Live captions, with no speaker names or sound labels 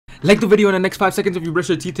Like the video in the next 5 seconds if you brush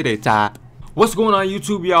your teeth today. Tap. What's going on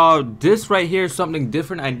YouTube, y'all? This right here is something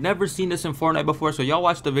different. I never seen this in Fortnite before, so y'all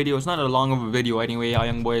watch the video. It's not a long of a video anyway, y'all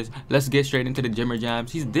young boys. Let's get straight into the Jimmer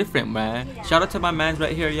Jams. He's different, man. Shout out to my mans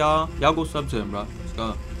right here, y'all. Y'all go sub to him, bro. Let's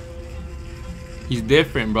go. He's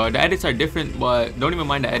different, bro. The edits are different, but don't even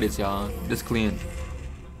mind the edits, y'all. This clean.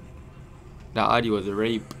 That audio is a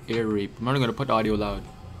rape, air rape. I'm not gonna put the audio loud.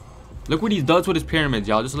 Look what he does with his pyramids,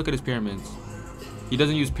 y'all. Just look at his pyramids. He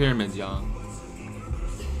doesn't use pyramids, y'all.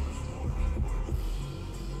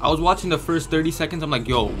 I was watching the first 30 seconds. I'm like,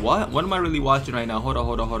 yo, what? What am I really watching right now? Hold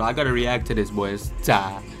on. I gotta react to this, boys.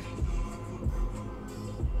 Ta.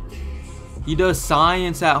 He does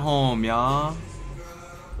science at home, y'all.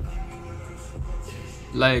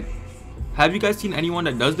 Like, have you guys seen anyone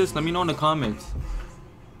that does this? Let me know in the comments.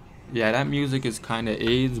 Yeah, that music is kind of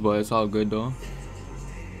AIDS, but it's all good, though.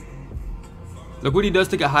 Look what he does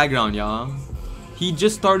to get high ground, y'all. He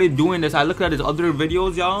just started doing this. I looked at his other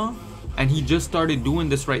videos, y'all. And he just started doing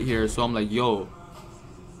this right here. So I'm like, yo,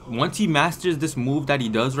 once he masters this move that he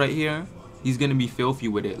does right here, he's gonna be filthy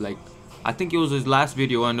with it. Like, I think it was his last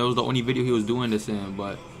video and it was the only video he was doing this in.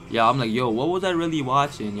 But yeah, I'm like, yo, what was I really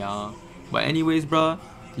watching, y'all? But anyways, bro,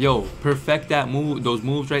 yo, perfect that move, those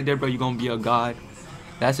moves right there, bro. You're gonna be a god.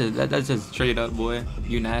 That's just straight up, boy.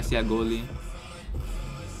 You nasty at goalie.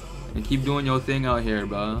 And keep doing your thing out here,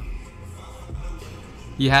 bro.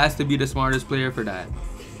 He has to be the smartest player for that.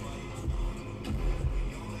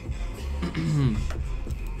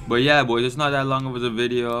 But yeah, boys, it's not that long of a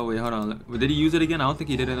video. Wait, hold on. Did he use it again? I don't think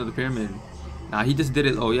he did it on the pyramid. Nah, he just did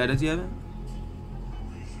it. Oh yeah, does he have it?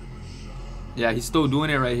 Yeah, he's still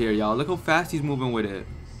doing it right here, y'all. Look how fast he's moving with it.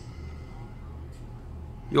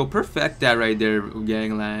 Yo, perfect that right there,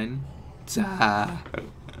 gangland.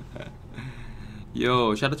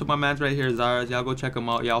 Yo, shout out to my mans right here, Zaras. Y'all go check them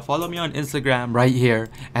out. Y'all follow me on Instagram right here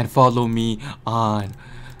and follow me on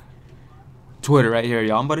Twitter right here,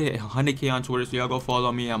 y'all. I'm about to hit 100K on Twitter, so y'all go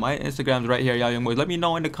follow me. My Instagram's right here, y'all young boys. Let me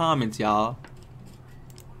know in the comments, y'all.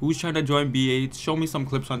 Who's trying to join BH? Show me some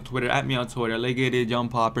clips on Twitter. At me on Twitter. Legated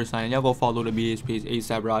Jump Popper sign. Y'all go follow the BH page,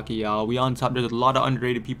 ASAP Rocky, y'all. We on top. There's a lot of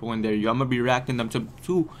underrated people in there. I'm gonna be reacting them to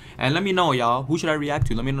too. And let me know, y'all. Who should I react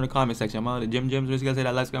to? Let me know in the comment section. I'm on the Jim Jims. Just gonna say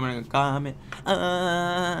that last comment in the comment.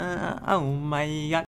 Oh my god.